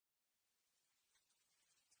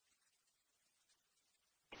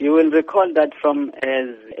You will recall that from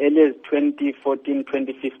as early as 2014,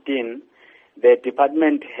 2015, the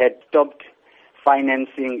department had stopped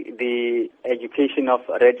financing the education of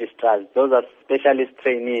registrars. Those are specialist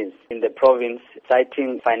trainees in the province,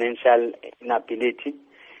 citing financial inability.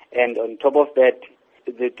 And on top of that,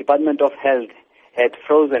 the Department of Health had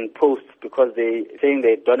frozen posts because saying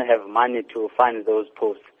they don't have money to fund those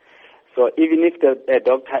posts. So even if a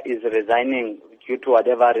doctor is resigning due to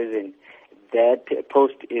whatever reason, that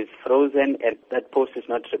post is frozen and that post is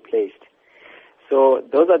not replaced. So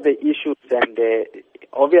those are the issues, and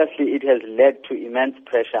obviously it has led to immense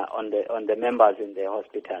pressure on the members in the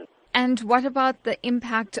hospital. And what about the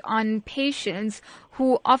impact on patients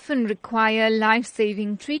who often require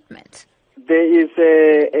life-saving treatment? There is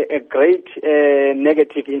a great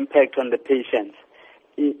negative impact on the patients.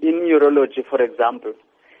 In neurology, for example,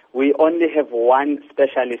 we only have one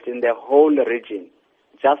specialist in the whole region,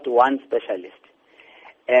 just one specialist.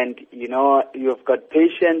 And, you've got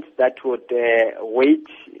patients that would wait.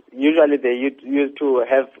 Usually they used to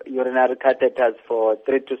have urinary catheters for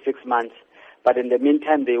 3 to 6 months, but in the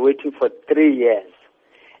meantime they're waiting for 3 years.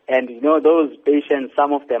 And, those patients,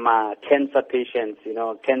 some of them are cancer patients,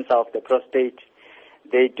 cancer of the prostate.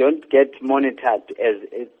 They don't get monitored as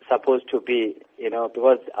it's supposed to be,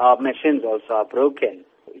 because our machines also are broken.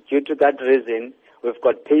 Due to that reason, we've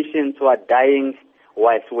got patients who are dying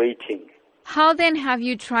whilst waiting. How then have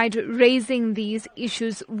you tried raising these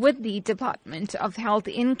issues with the Department of Health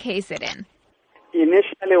in KZN?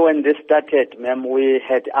 Initially, when this started, ma'am, we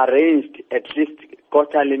had arranged at least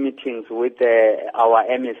quarterly meetings with our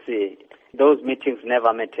MEC. Those meetings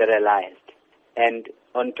never materialized. And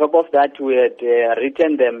on top of that, we had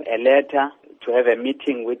written them a letter to have a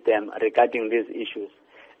meeting with them regarding these issues.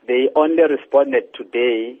 They only responded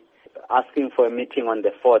today, asking for a meeting on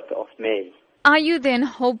the 4th of May. Are you then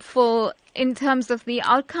hopeful in terms of the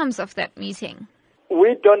outcomes of that meeting?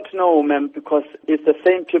 We don't know, ma'am, because it's the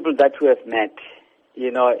same people that we have met,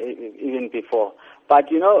 even before.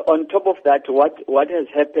 But, on top of that, what has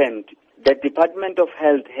happened, the Department of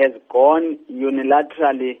Health has gone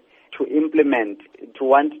unilaterally to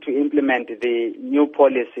want to implement the new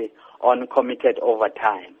policy on committed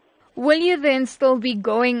overtime. Will you then still be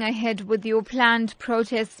going ahead with your planned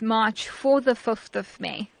protest march for the 5th of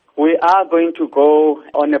May? We are going to go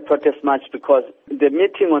on a protest march because the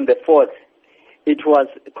meeting on the 4th, it was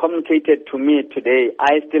communicated to me today.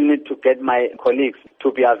 I still need to get my colleagues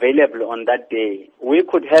to be available on that day. We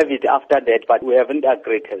could have it after that, but we haven't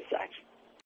agreed as such.